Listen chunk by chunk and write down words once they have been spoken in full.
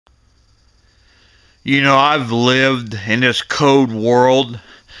You know, I've lived in this code world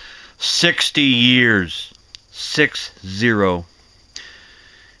 60 years. 60.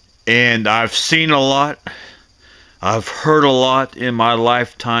 And I've seen a lot. I've heard a lot in my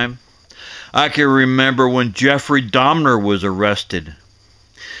lifetime. I can remember when Jeffrey Dahmer was arrested.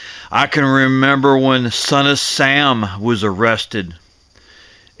 I can remember when Son of Sam was arrested.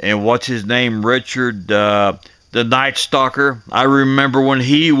 And what's his name? Richard, the Night Stalker. I remember when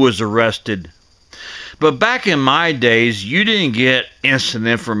he was arrested. But back in my days, you didn't get instant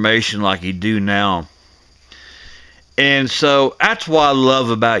information like you do now. And so that's what I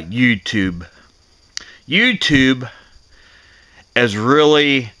love about YouTube. YouTube has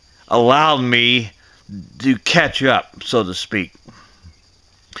really allowed me to catch up, so to speak.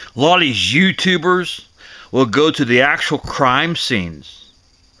 A lot of these YouTubers will go to the actual crime scenes,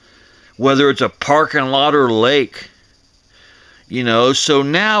 whether it's a parking lot or lake. You know, so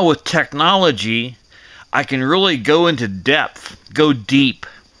now with technology, I can really go into depth, go deep.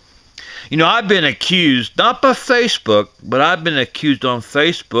 You know, I've been accused, not by Facebook, but I've been accused on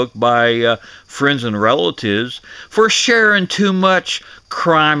Facebook by friends and relatives for sharing too much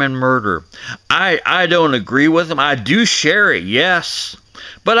crime and murder. I don't agree with them. I do share it, yes,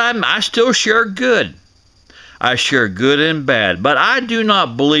 but I still share good. I share good and bad, but I do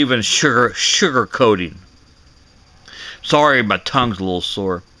not believe in sugarcoating. Sorry, my tongue's a little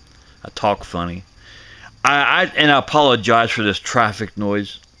sore. I talk funny. And I apologize for this traffic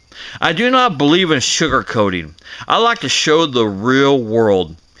noise. I do not believe in sugarcoating. I like to show the real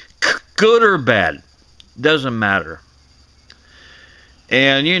world, good or bad, doesn't matter.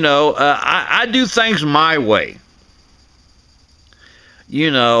 And you know, I do things my way. You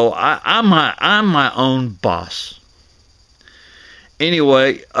know, I'm my own boss.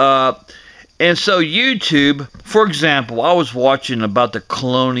 Anyway, and so YouTube, for example, I was watching about the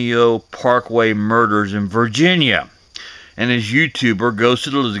Colonial Parkway murders in Virginia. And this YouTuber goes to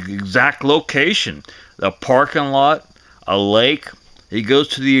the exact location, a parking lot, a lake. He goes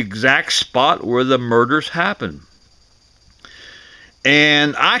to the exact spot where the murders happened.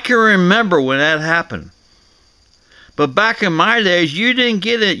 And I can remember when that happened. But back in my days, you didn't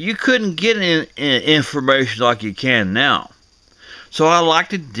get it. You couldn't get information like you can now. So I like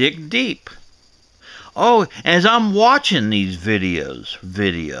to dig deep. Oh, as I'm watching these videos,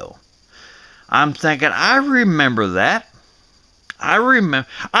 I'm thinking, I remember that. I remember.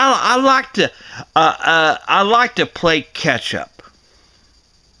 I like to play catch up.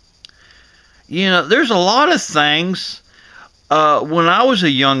 You know, there's a lot of things when I was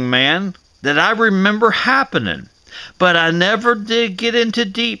a young man that I remember happening, but I never did get into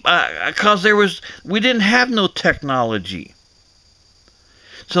deep because we didn't have no technology.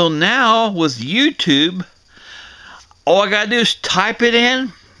 So now with YouTube, all I gotta do is type it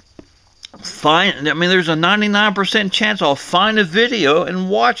in. There's a 99% chance I'll find a video and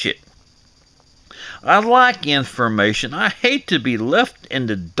watch it. I like information. I hate to be left in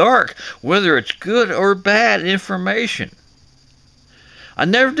the dark, whether it's good or bad information. I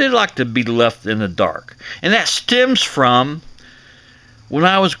never did like to be left in the dark. And that stems from when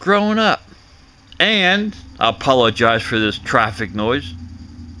I was growing up. And I apologize for this traffic noise.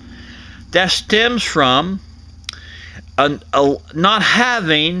 That stems from not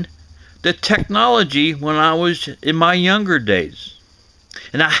having the technology when I was in my younger days.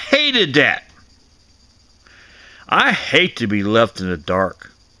 And I hated that. I hate to be left in the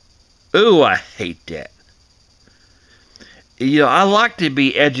dark. Ooh, I hate that. You know, I like to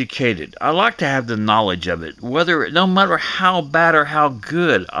be educated. I like to have the knowledge of it. No matter how bad or how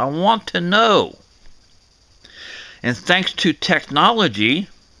good, I want to know. And thanks to technology,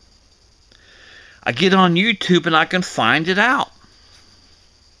 I get on YouTube and I can find it out.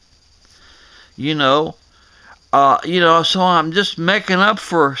 So I'm just making up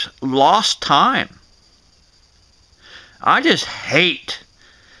for lost time. I just hate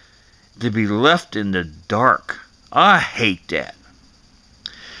to be left in the dark. I hate that.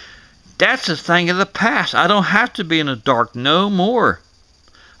 That's a thing of the past. I don't have to be in the dark no more.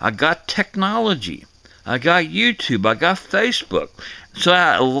 I got technology. I got YouTube. I got Facebook. So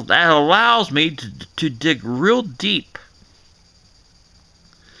that allows me to dig real deep.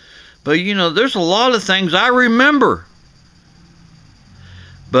 But there's a lot of things I remember,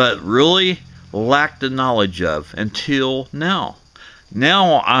 but really lack the knowledge of until now.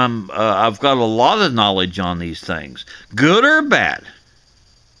 Now I've got a lot of knowledge on these things, good or bad.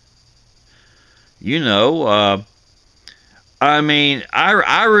 I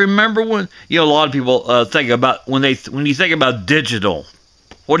remember when a lot of people think about when you think about digital.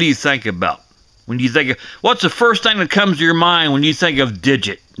 What do you think about When you think of, what's the first thing that comes to your mind when you think of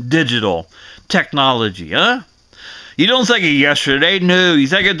digital technology, huh? You don't think of yesterday, no, you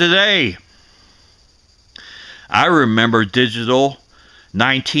think of today. I remember digital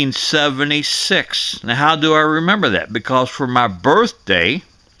 1976. Now, how do I remember that? Because for my birthday,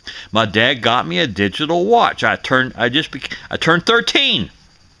 my dad got me a digital watch. I turned 13.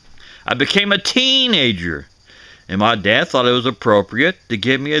 I became a teenager, and my dad thought it was appropriate to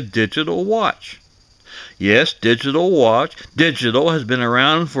give me a digital watch. Yes, digital watch. Digital has been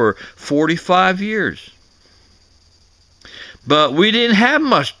around for 45 years. But we didn't have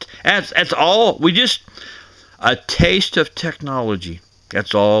much. That's all. We just, a taste of technology.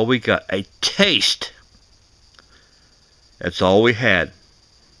 That's all we got. A taste. That's all we had.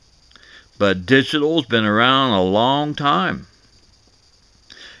 But digital's been around a long time.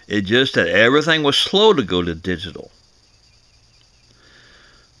 It's just that everything was slow to go to digital.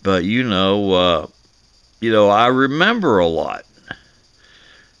 But I remember a lot.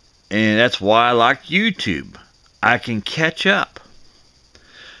 And that's why I like YouTube. I can catch up.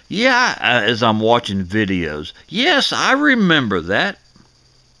 Yeah, as I'm watching videos. Yes, I remember that.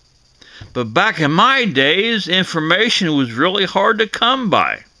 But back in my days, information was really hard to come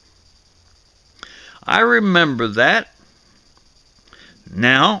by. I remember that.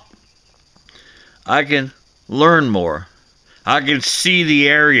 Now, I can learn more. I can see the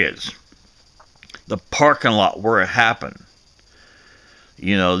areas, the parking lot where it happened.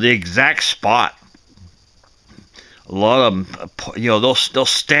 The exact spot. A lot of them, they'll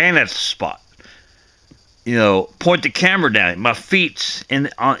stand at the spot. Point the camera down. My feet's in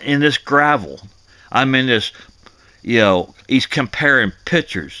this gravel. I'm in this, he's comparing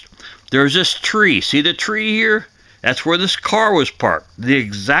pictures. There's this tree. See the tree here? That's where this car was parked. The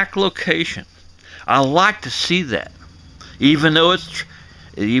exact location. I like to see that. Even though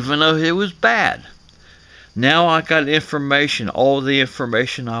it was bad. Now I got information, all the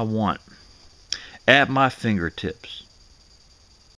information I want at my fingertips.